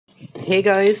Hey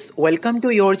guys, welcome to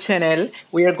your channel.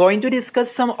 We are going to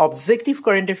discuss some objective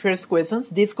current affairs questions.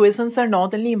 These questions are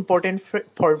not only important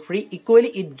for free, equally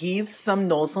it gives some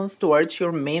notions towards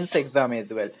your mains exam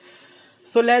as well.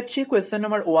 So let's see question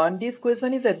number 1. This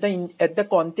question is at the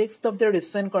context of the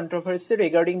recent controversy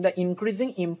regarding the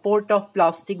increasing import of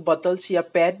plastic bottles,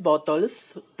 PET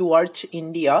bottles towards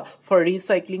India for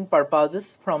recycling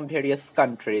purposes from various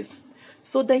countries.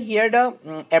 So the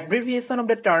abbreviation of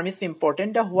the term is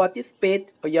important. The what is PET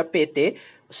or PET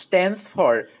stands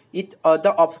for.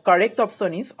 The correct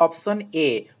option is option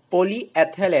A,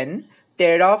 polyethylene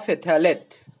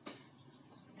terephthalate.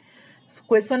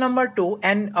 Question number 2,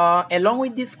 and along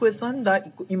with this question,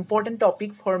 the important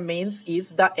topic for mains is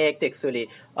the act actually,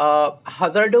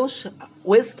 Hazardous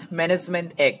Waste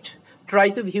Management Act. Try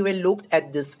to view a look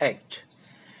at this act.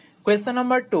 Question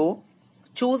number 2,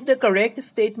 choose the correct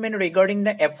statement regarding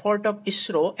the effort of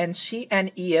ISRO and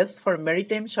CNES for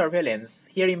maritime surveillance.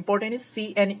 Here important is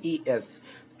CNES.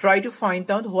 Try to find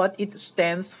out what it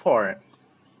stands for.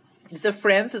 It's a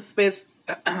French space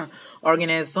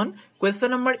organization.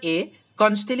 Question number A,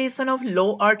 constellation of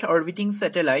low Earth orbiting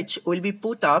satellites will be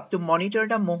put up to monitor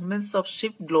the movements of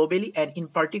ships globally and in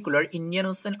particular Indian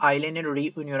Ocean Island and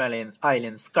Reunion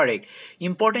Islands. Correct.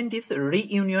 Important is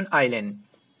Reunion Island.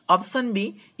 Option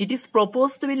B, it is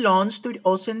proposed to be launched with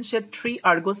Oceansat 3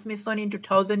 Argos mission in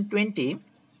 2020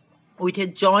 with a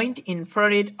joint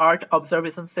infrared Earth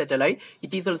observation satellite.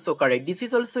 It is also correct. This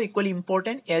is also equally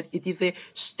important as it is a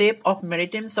step of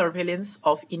maritime surveillance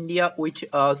of India with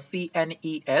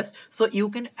CNES. So you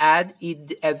can add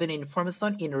it as an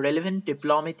information in relevant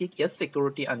diplomatic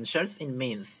security answers in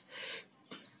mains.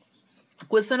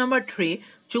 Question number 3.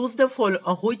 Choose the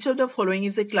which of the following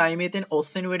is a climate and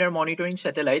ocean weather monitoring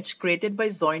satellites created by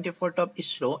joint effort of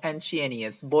ISRO and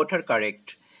CNES? Both are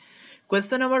correct.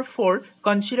 Question number 4.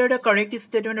 Consider the correct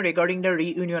statement regarding the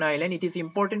Reunion Island. It is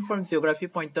important from geography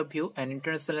point of view and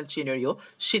international scenario.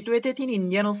 Situated in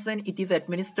Indian Ocean, it is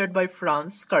administered by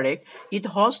France. Correct. It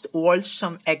hosts world's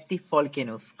some active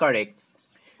volcanoes. Correct.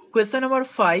 Question number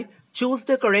 5. Choose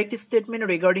the correct statement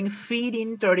regarding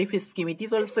feed-in tariff scheme. It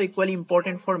is also equally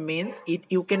important for mains.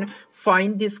 You can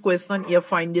find this question,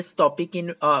 find this topic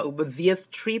in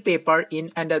GS3 paper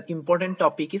and the important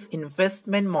topic is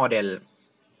investment model.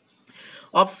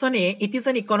 Option A, it is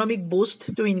an economic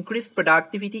boost to increase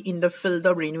productivity in the field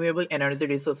of renewable energy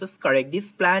resources. Correct. This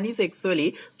plan is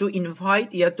actually to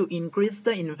increase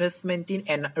the investment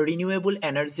in renewable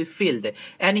energy field.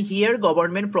 And here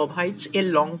government provides a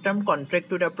long-term contract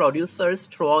to the producers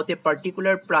throughout a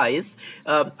particular price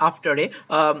after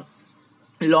a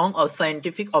long or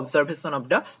scientific observation of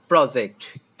the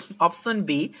project. Option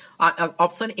B,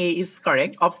 option A is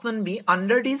correct. Option B,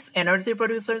 under this, energy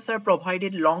producers are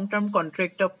provided long-term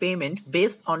contract of payment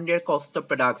based on their cost of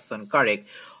production. Correct.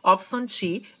 Option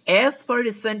C, as per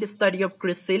recent study of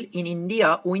CRISIL, in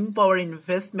India, wind power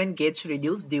investment gets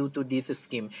reduced due to this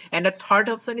scheme. And the third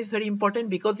option is very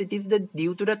important because it is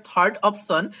due to the third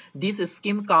option, this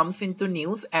scheme comes into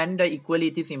news and equally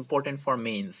it is important for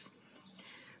mains.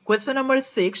 Question number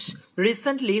 6.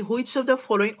 Recently, which of the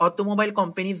following automobile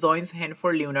company joins hand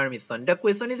for lunar mission? The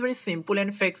question is very simple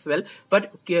and factual,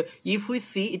 but if we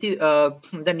see it is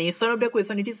the nature of the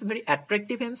question, it is very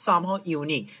attractive and somehow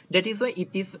unique. That is why it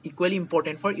is equally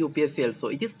important for UPSC also.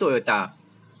 It is Toyota.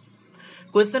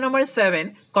 Question number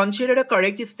 7. Consider a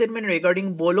correct statement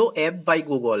regarding Bolo app by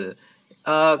Google.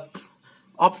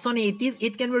 Option A,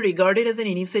 it can be regarded as an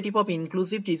initiative of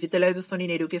inclusive digitalization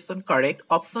in education. Correct.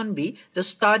 Option B, the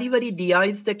study buddy DI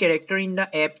is the character in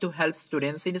the app to help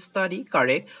students in study.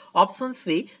 Correct. Option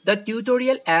C, the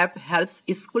tutorial app helps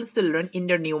school children in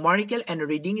their numerical and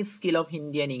reading skill of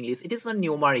Hindi and English. It is not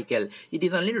numerical. It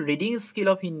is only reading skill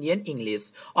of Hindi and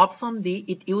English. Option D,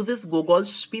 it uses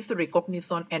Google's speech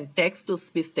recognition and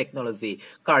text-to-speech technology.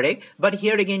 Correct. But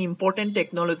here again, important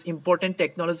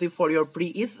technology for your pre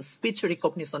is speech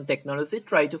recognition technology.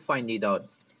 Try to find it out.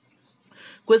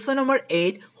 Question number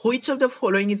 8. Which of the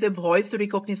following is a voice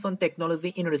recognition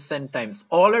technology in recent times?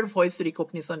 All are voice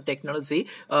recognition technology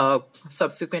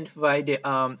subsequent by the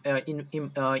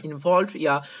involved,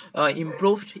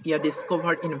 improved,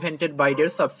 discovered, invented by their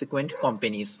subsequent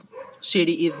companies.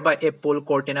 Siri is by Apple,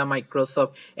 Cortana,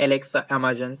 Microsoft, Alexa,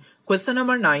 Amazon. Question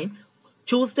number 9.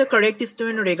 Choose the correct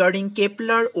statement regarding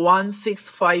Kepler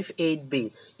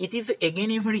 1658b. It is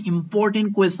again a very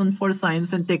important question for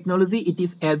science and technology. It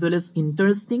is as well as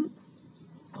interesting.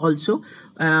 Also,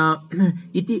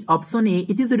 it is option A.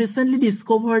 It is recently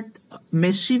discovered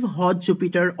massive hot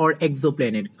Jupiter or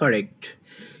exoplanet. Correct.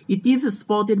 It is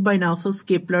spotted by NASA's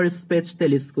Kepler Space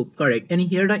Telescope, correct. And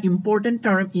here the important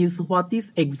term is what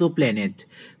is exoplanet.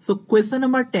 So question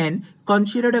number 10,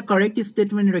 consider the correct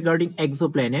statement regarding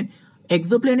exoplanet.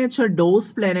 Exoplanets are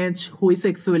those planets which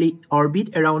actually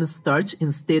orbit around stars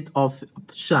instead of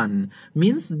sun.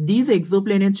 Means these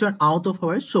exoplanets are out of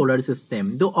our solar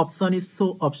system. The option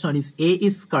is A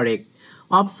is correct.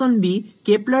 Option B,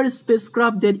 Kepler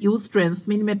spacecraft that use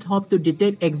transmit method to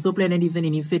detect exoplanet is an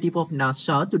initiative of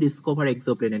NASA to discover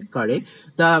exoplanet, correct.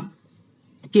 The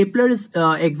Kepler's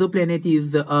exoplanet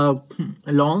is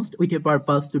launched with a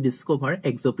purpose to discover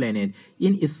exoplanet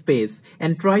in space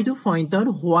and try to find out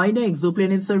why the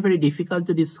exoplanets are very difficult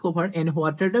to discover and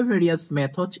what are the various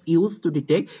methods used to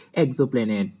detect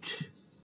exoplanet.